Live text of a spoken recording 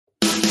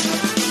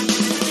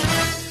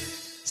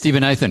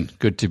Stephen Nathan,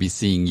 good to be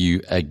seeing you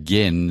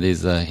again.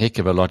 There's a heck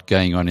of a lot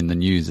going on in the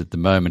news at the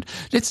moment.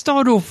 Let's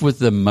start off with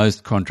the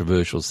most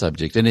controversial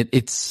subject, and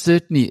it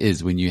certainly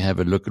is when you have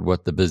a look at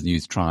what the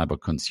BizNews tribe are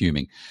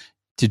consuming,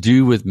 to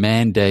do with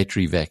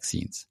mandatory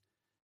vaccines.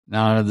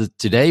 Now,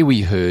 today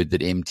we heard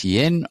that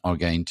MTN are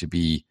going to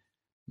be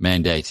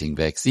mandating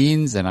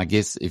vaccines, and I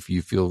guess if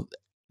you feel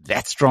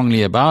that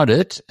strongly about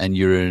it and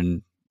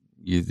you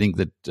think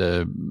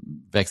that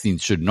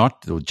vaccines should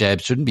not, or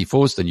jabs shouldn't be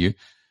forced on you,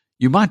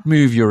 you might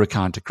move your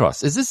account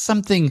across. Is this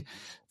something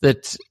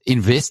that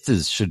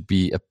investors should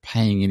be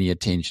paying any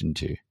attention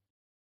to?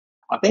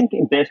 I think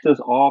investors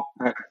are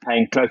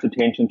paying close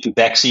attention to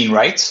vaccine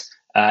rates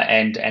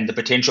and the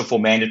potential for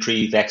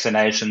mandatory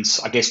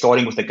vaccinations, I guess,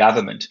 starting with the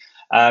government.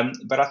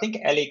 But I think,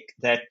 Alec,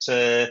 that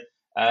the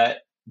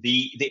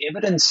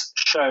evidence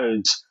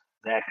shows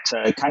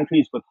that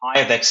countries with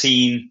higher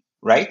vaccination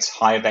rates,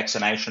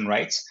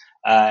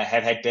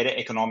 have had better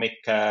economic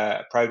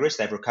progress.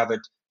 They've recovered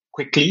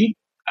quickly.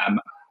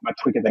 Much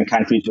quicker than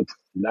countries with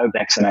low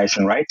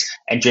vaccination rates,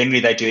 and generally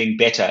they're doing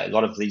better. A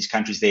lot of these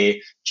countries, their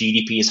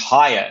GDP is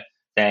higher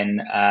than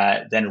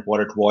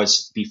what it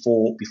was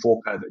before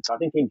COVID. So I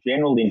think in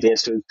general, the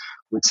investors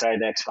would say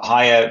that the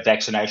higher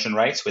vaccination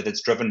rates, whether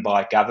it's driven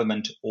by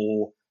government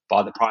or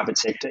by the private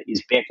sector,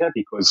 is better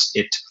because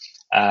it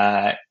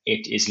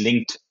is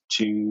linked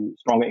to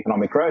stronger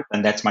economic growth,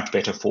 and that's much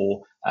better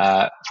for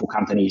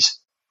companies,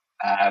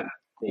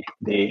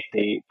 their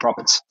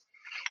profits.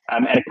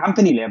 At a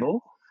company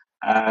level,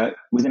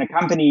 within a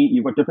company,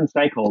 you've got different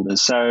stakeholders.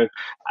 So,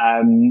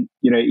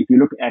 if you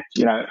look at,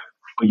 are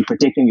you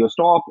protecting your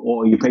staff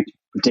or are you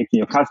protecting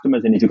your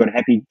customers? And if you've got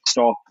happy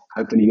staff,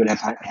 hopefully you'll have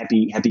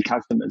happy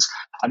customers.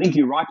 I think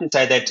you're right to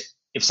say that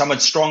if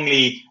someone's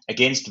strongly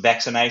against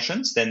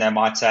vaccinations, then they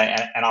might say,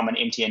 and I'm an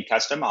MTN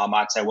customer, I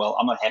might say, well,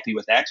 I'm not happy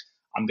with that.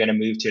 I'm going to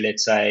move to,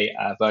 let's say,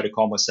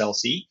 Vodacom or Cell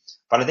C.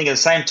 But I think at the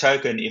same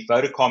token, if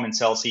Vodacom and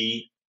Cell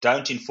C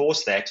don't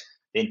enforce that,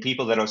 then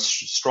people that are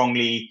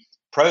strongly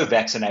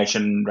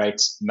pro-vaccination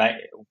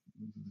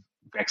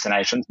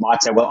vaccinations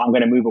might say, well, I'm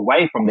going to move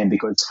away from them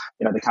because,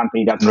 the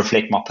company doesn't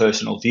reflect my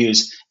personal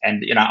views,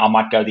 and, I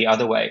might go the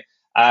other way.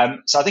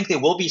 So I think there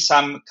will be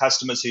some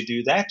customers who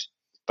do that,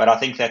 but I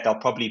think that they'll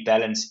probably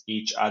balance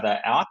each other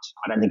out.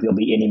 I don't think there'll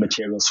be any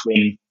material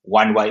swing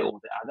one way or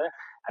the other.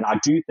 And I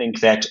do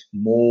think that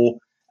more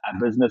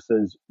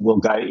businesses will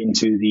go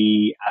into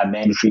the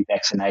mandatory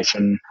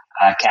vaccination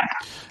camp.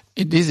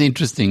 It is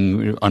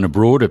interesting on a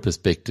broader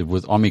perspective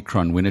with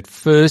Omicron when it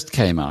first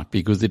came out,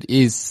 because it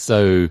is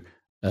so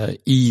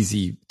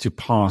easy to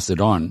pass it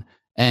on,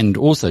 and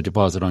also to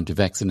pass it on to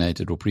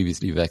vaccinated or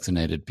previously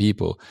vaccinated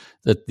people,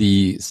 that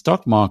the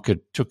stock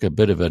market took a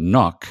bit of a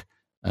knock.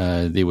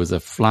 There was a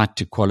flight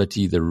to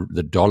quality.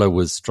 The dollar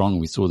was strong.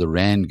 We saw the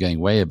rand going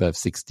way above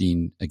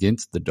 16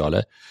 against the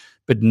dollar.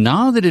 But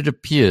now that it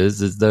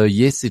appears as though,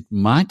 yes, it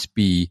might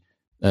be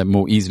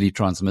more easily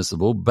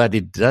transmissible, but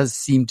it does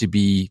seem to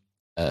be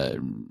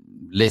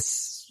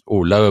less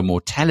or lower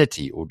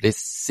mortality or less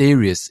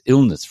serious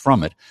illness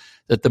from it,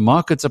 that the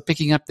markets are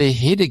picking up their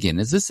head again.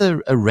 Is this a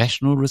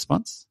rational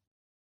response?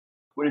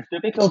 Well, it's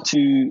difficult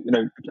to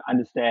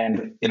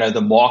understand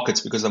the markets,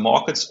 because the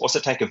markets also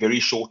take a very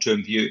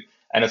short-term view,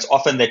 and it's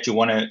often that you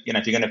want to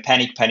if you're going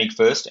to panic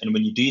first, and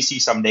when you do see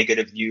some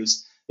negative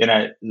news,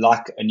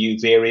 like a new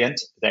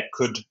variant that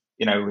could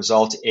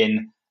result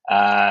in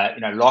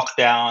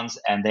lockdowns,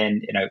 and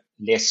then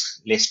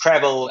less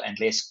travel and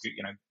less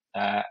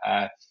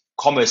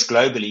commerce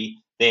globally,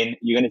 then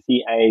you're going to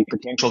see a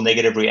potential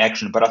negative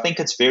reaction. But I think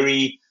it's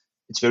very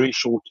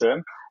short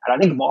term, and I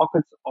think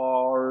markets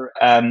are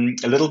a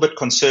little bit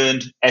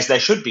concerned, as they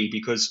should be,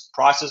 because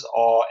prices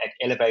are at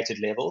elevated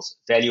levels,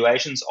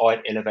 valuations are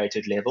at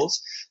elevated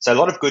levels. So a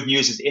lot of good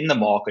news is in the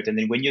market, and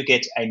then when you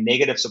get a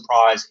negative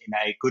surprise in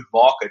a good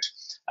market,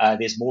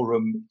 there's more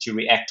room to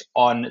react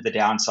on the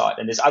downside.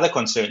 And there's other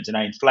concerns,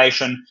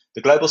 inflation,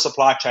 the global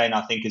supply chain,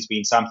 I think, has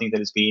been something that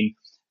has been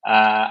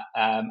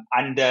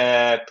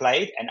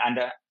underplayed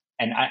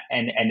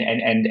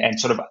and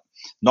sort of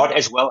not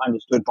as well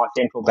understood by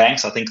central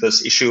banks. I think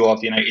this issue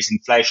of, is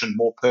inflation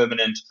more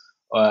permanent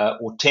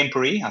or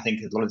temporary? I think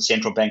a lot of the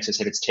central banks have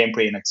said it's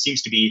temporary, and it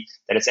seems to be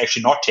that it's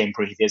actually not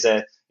temporary.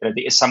 There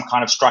is some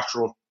kind of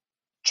structural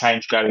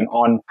change going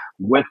on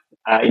with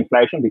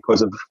inflation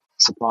because of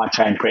supply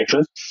chain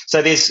pressures.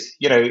 So there's,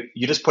 you're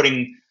just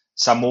putting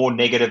some more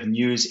negative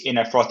news in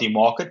a frothy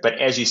market. But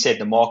as you said,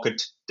 the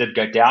market did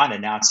go down,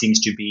 and now it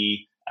seems to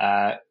be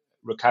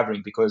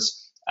recovering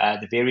because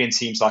the variant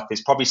seems like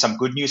there's probably some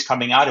good news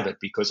coming out of it,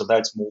 because although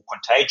it's more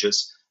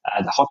contagious,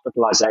 the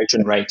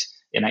hospitalization rate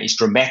is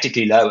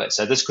dramatically lower.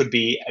 So this could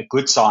be a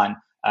good sign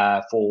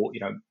for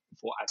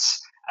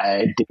us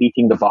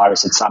defeating the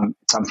virus at some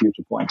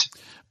future point.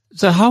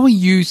 So how are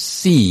you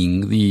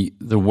seeing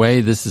the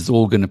way this is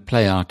all going to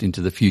play out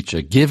into the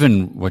future,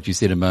 given what you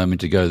said a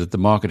moment ago, that the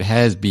market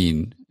has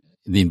been,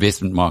 the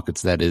investment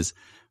markets, that is,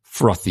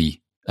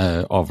 frothy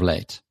of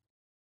late?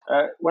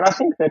 Well, I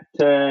think that,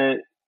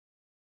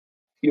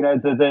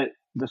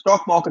 The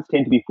stock markets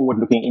tend to be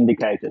forward-looking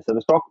indicators. So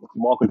the stock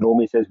market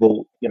normally says,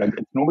 well,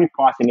 it's normally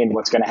pricing in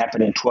what's going to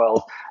happen in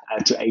 12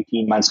 to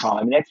 18 months' time.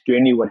 I mean, that's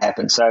generally what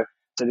happens. So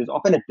there's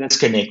often a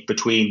disconnect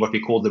between what we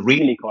call the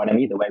real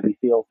economy, the way we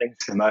feel things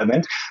at the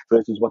moment,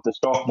 versus what the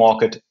stock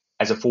market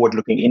as a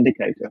forward-looking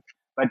indicator.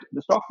 But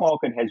the stock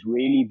market has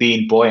really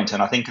been buoyant,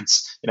 and I think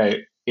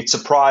it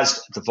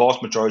surprised the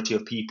vast majority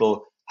of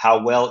people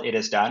how well it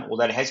has done,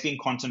 although it has been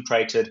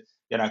concentrated,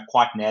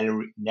 quite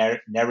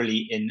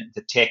narrowly in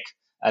the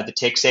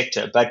tech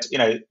sector. But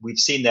we've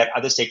seen that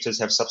other sectors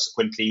have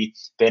subsequently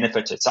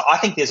benefited. So I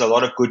think there's a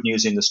lot of good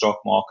news in the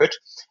stock market,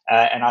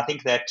 and I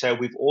think that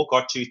we've all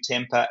got to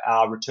temper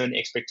our return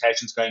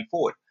expectations going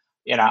forward.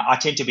 I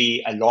tend to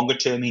be a longer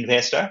term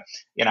investor,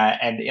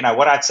 and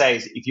what I'd say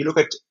is if you look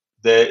at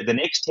the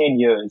next 10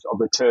 years of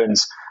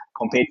returns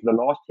compared to the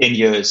last 10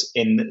 years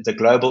in the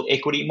global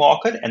equity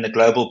market and the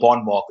global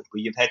bond market,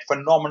 where you've had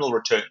phenomenal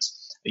returns.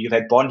 You've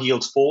had bond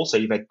yields fall, so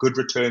you've had good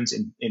returns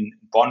in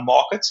bond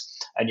markets,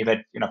 and you've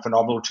had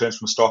phenomenal returns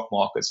from stock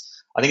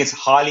markets. I think it's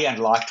highly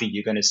unlikely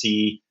you're going to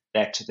see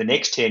that the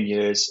next 10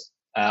 years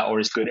are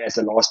as good as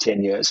the last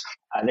 10 years.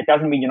 That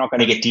doesn't mean you're not going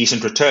to get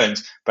decent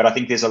returns, but I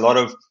think there's a lot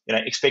of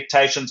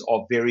expectations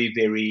are very,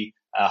 very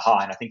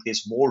high, and I think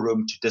there's more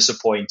room to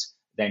disappoint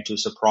than to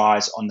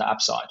surprise on the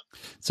upside.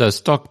 So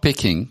stock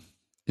picking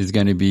is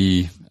going to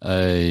be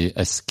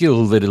a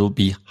skill that it'll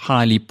be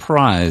highly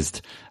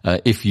prized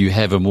if you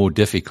have a more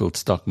difficult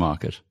stock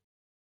market.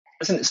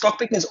 Listen, stock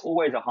picking is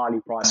always a highly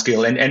prized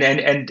skill,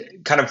 and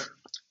kind of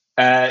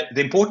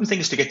the important thing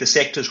is to get the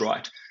sectors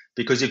right,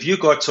 because if you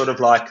got sort of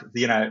like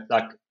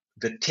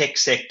the tech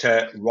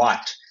sector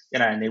right,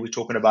 and then we're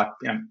talking about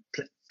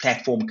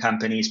platform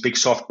companies, big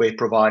software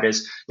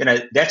providers,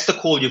 that's the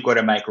call you've got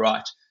to make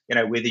right.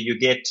 Whether you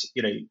get,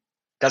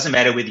 doesn't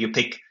matter whether you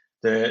pick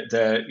you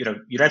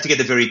don't have to get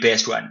the very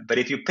best one, but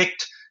if you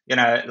picked,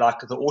 like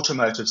the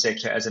automotive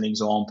sector as an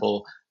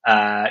example,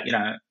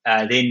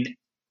 then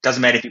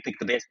doesn't matter if you pick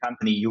the best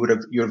company, you would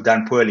have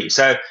done poorly.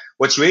 So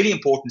what's really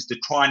important is to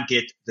try and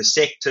get the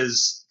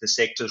sectors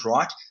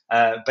right.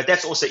 But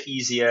that's also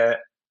easier.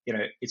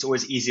 It's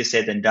always easier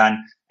said than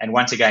done. And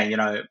once again,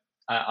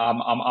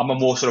 I'm a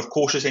more sort of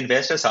cautious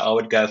investor, so I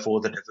would go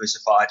for the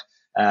diversified,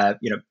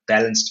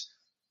 balanced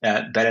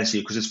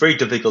view, because it's very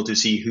difficult to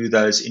see who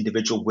those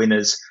individual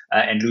winners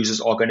and losers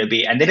are going to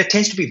be. And then it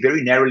tends to be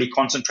very narrowly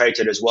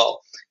concentrated as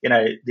well.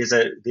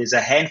 There's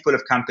a handful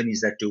of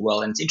companies that do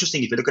well. And it's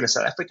interesting if you look at a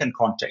South African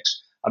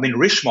context. I mean,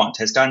 Richemont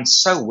has done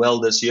so well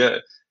this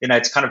year.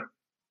 It's kind of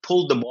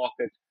pulled the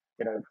market,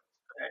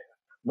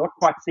 not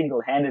quite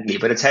single-handedly,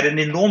 but it's had an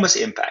enormous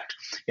impact.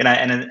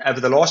 And over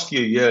the last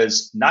few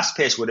years,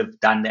 Naspers would have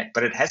done that,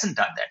 but it hasn't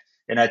done that.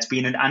 It's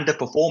been an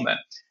underperformer.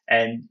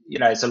 And,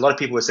 it's a lot of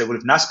people would say, well,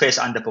 if Naspers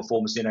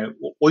underperforms,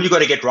 all you got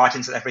to get right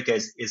in South Africa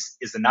is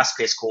the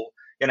Naspers call,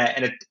 and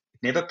it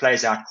never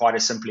plays out quite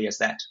as simply as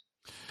that.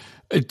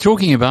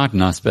 Talking about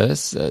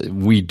Naspers,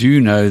 we do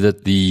know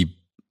that the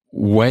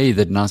way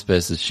that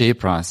Naspers' share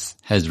price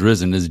has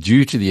risen is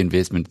due to the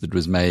investment that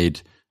was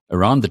made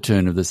around the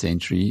turn of the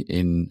century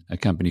in a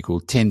company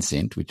called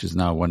Tencent, which is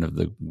now one of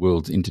the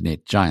world's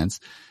internet giants.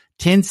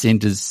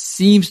 Tencent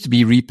seems to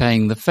be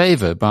repaying the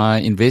favor by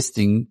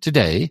investing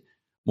today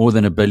more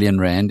than R1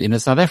 billion in a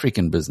South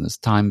African business,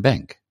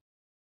 TymeBank.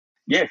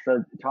 Yes,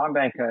 so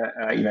TymeBank,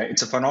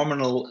 it's a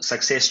phenomenal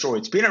success story.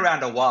 It's been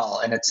around a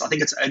while, and I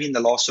think it's only in the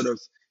last sort of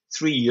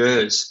 3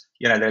 years,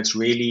 that it's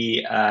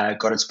really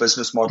got its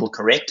business model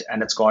correct,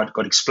 and it's got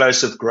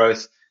explosive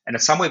growth, and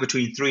it's somewhere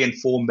between 3 and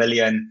 4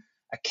 million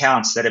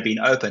accounts that have been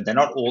opened. They're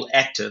not all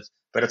active,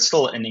 but it's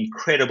still an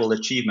incredible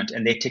achievement.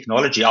 And their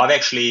technology, I'm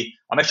actually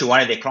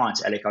one of their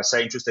clients, Alec. I was so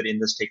interested in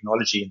this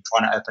technology and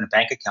trying to open a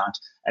bank account,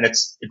 and it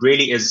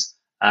really is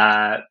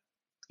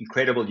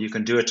incredible. You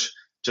can do it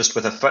just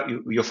with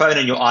your phone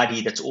and your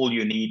ID. That's all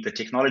you need. The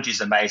technology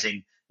is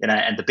amazing,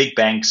 and the big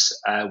banks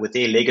with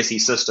their legacy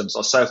systems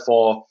are so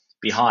far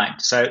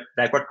behind. So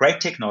they've got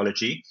great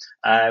technology.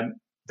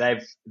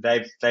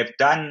 They've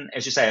done,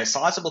 as you say, a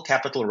sizable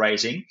capital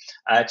raising.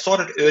 It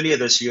started earlier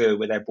this year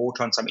where they brought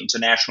on some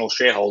international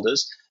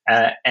shareholders.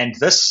 And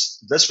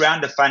this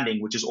round of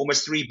funding, which is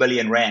almost 3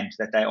 billion rand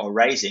that they are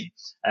raising,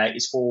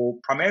 is for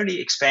primarily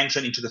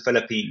expansion into the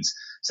Philippines.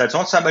 So it's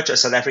not so much a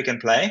South African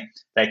play.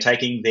 They're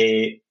taking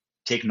their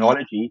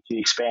technology to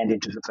expand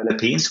into the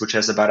Philippines, which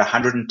has about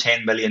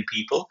 110 million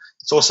people.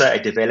 It's also a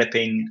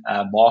developing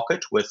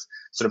market with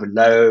sort of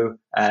low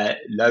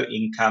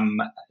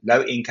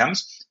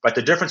incomes. But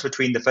the difference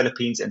between the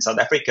Philippines and South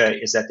Africa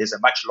is that there's a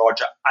much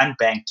larger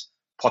unbanked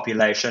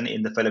population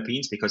in the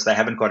Philippines because they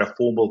haven't got a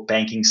formal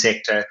banking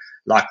sector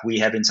like we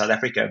have in South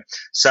Africa.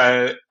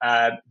 So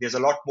there's a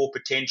lot more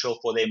potential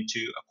for them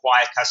to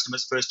acquire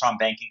customers, first-time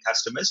banking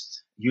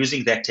customers,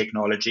 using that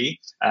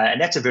technology.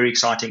 And that's a very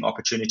exciting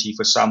opportunity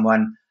for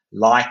someone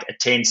like a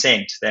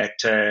Tencent.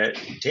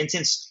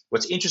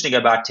 What's interesting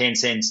about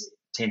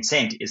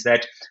Tencent is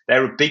that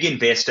they're a big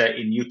investor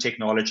in new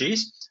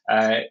technologies,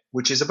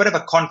 which is a bit of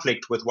a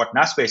conflict with what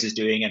Naspers is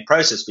doing and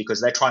Process, because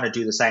they're trying to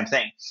do the same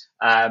thing.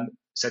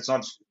 So it's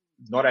not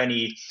not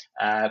only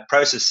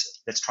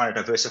Process that's trying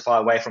to diversify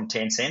away from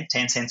Tencent.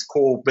 Tencent's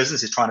core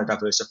business is trying to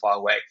diversify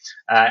away,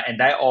 and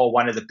they are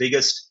one of the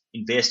biggest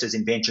investors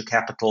in venture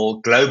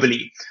capital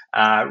globally.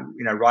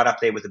 Right up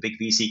there with the big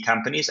VC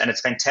companies, and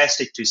it's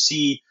fantastic to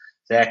see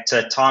that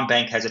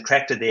TymeBank has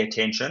attracted their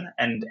attention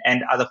and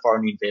other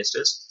foreign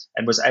investors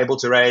and was able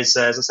to raise,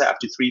 as I say, up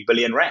to 3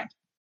 billion rand.